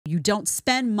don't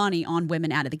spend money on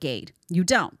women out of the gate. You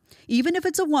don't. Even if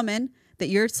it's a woman that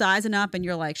you're sizing up and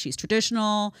you're like, she's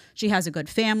traditional, she has a good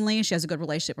family, she has a good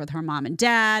relationship with her mom and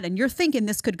dad, and you're thinking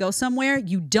this could go somewhere,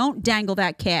 you don't dangle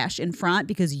that cash in front,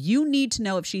 because you need to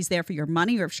know if she's there for your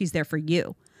money or if she's there for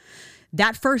you.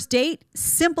 That first date,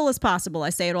 simple as possible.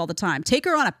 I say it all the time. Take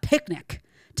her on a picnic.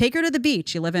 Take her to the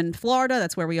beach. You live in Florida.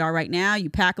 That's where we are right now. You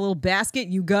pack a little basket.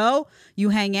 You go. You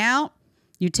hang out.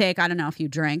 You take, I don't know if you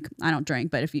drink. I don't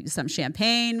drink, but if you some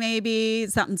champagne, maybe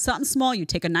something small. You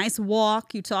take a nice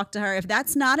walk. You talk to her. If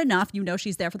that's not enough, you know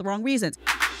she's there for the wrong reasons.